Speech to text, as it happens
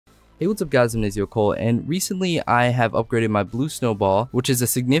Hey, what's up guys, I'm Nizio, and recently I have upgraded my Blue Snowball, which is a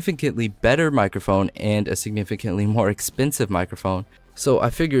significantly better microphone and a significantly more expensive microphone. So I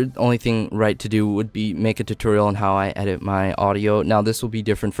figured the only thing right to do would be make a tutorial on how I edit my audio. Now this will be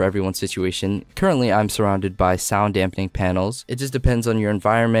different for everyone's situation. Currently I'm surrounded by sound dampening panels. It just depends on your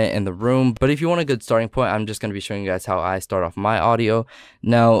environment and the room, but if you want a good starting point, I'm just going to be showing you guys how I start off my audio.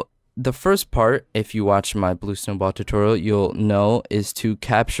 Now the first part, if you watch my Blue Snowball tutorial, you'll know is to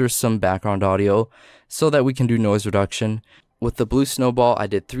capture some background audio so that we can do noise reduction. With the Blue Snowball, I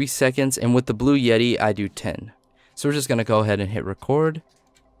did 3 seconds, and with the Blue Yeti, I do 10. So we're just going to go ahead and hit record.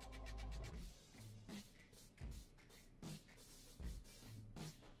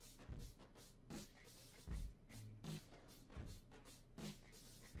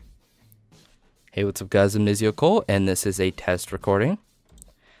 Hey, what's up guys, I'm Nizio, and this is a test recording.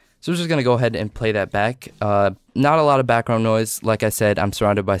 So we're just going to go ahead and play that back. Not a lot of background noise. Like I said, I'm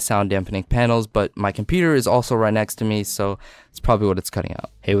surrounded by sound dampening panels, but my computer is also right next to me, so it's probably what it's cutting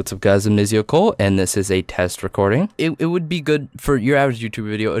out. Hey, what's up guys, I'm Nizio, and this is a test recording. It would be good for your average YouTube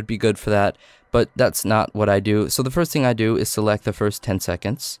video, it would be good for that, but that's not what I do. So the first thing I do is select the first 10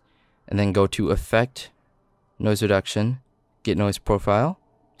 seconds, and then go to Effect, Noise Reduction, Get Noise Profile.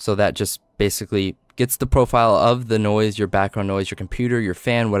 So that just basically gets the profile of the noise, your background noise, your computer, your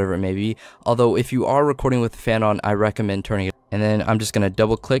fan, whatever it may be. Although if you are recording with the fan on, I recommend turning it. And then I'm just going to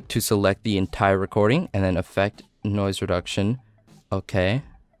double click to select the entire recording and then Effect, Noise Reduction. Okay.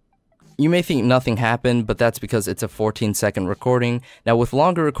 You may think nothing happened, but that's because it's a 14-second recording. Now with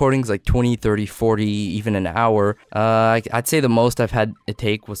longer recordings like 20, 30, 40, even an hour, I'd say the most I've had it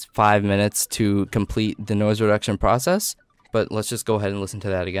take was 5 minutes to complete the noise reduction process. But let's just go ahead and listen to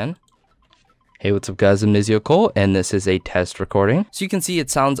that again. Hey, what's up guys, I'm Nizio, and this is a test recording. So you can see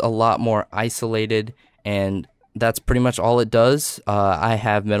it sounds a lot more isolated, and that's pretty much all it does. I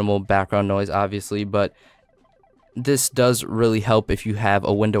have minimal background noise obviously, but this does really help if you have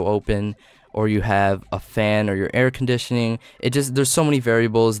a window open or you have a fan or your air conditioning. There's so many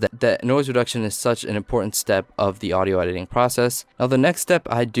variables that noise reduction is such an important step of the audio editing process. Now the next step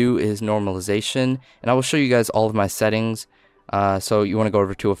I do is normalization, and I will show you guys all of my settings. So you want to go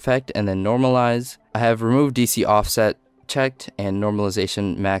over to Effect and then Normalize. I have removed DC offset checked and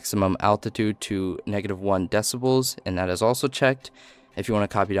normalization maximum altitude to -1 decibels, and that is also checked. If you want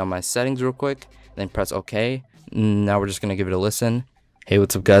to copy down my settings real quick, then press OK. Now we're just going to give it a listen. Hey,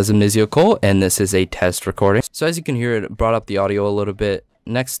 what's up guys, I'm Nizio, and this is a test recording. So as you can hear, it brought up the audio a little bit.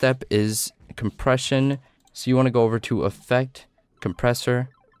 Next step is compression. So you want to go over to Effect, Compressor.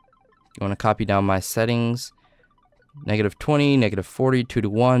 You want to copy down my settings. -20, -40, 2 to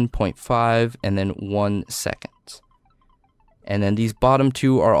 1, 0.5, and then 1 second. And then these bottom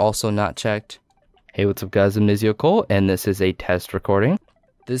two are also not checked. Hey, what's up guys, I'm Nizio, and this is a test recording.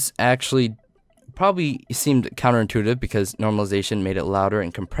 This actually probably seemed counterintuitive because normalization made it louder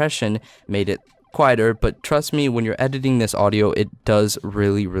and compression made it quieter, but trust me, when you're editing this audio, it does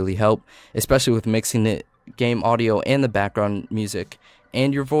really help, especially with mixing the game audio and the background music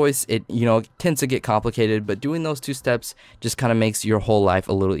and your voice. It tends to get complicated, but doing those 2 steps just kind of makes your whole life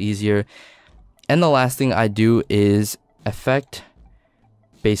a little easier. And the last thing I do is Effect,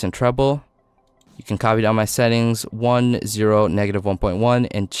 Bass and Treble. You can copy down my settings 1, 0, -1.1,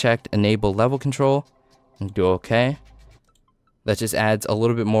 and checked Enable Level Control, and do OK. That just adds a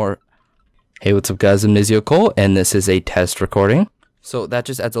little bit more. Hey, what's up guys, I'm Nizio, and this is a test recording. So that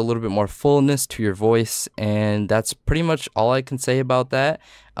just adds a little bit more fullness to your voice, and that's pretty much all I can say about that.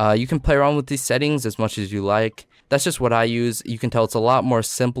 You can play around with these settings as much as you like. That's just what I use. You can tell it's a lot more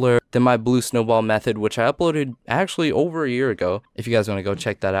simpler than my Blue Snowball method, which I uploaded actually over a year ago, if you guys want to go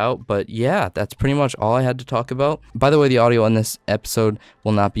check that out. But yeah, that's pretty much all I had to talk about. By the way, the audio in this episode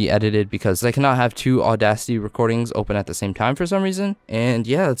will not be edited because I cannot have 2 Audacity recordings open at the same time for some reason. And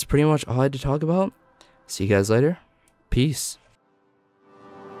yeah, that's pretty much all I had to talk about. See you guys later. Peace.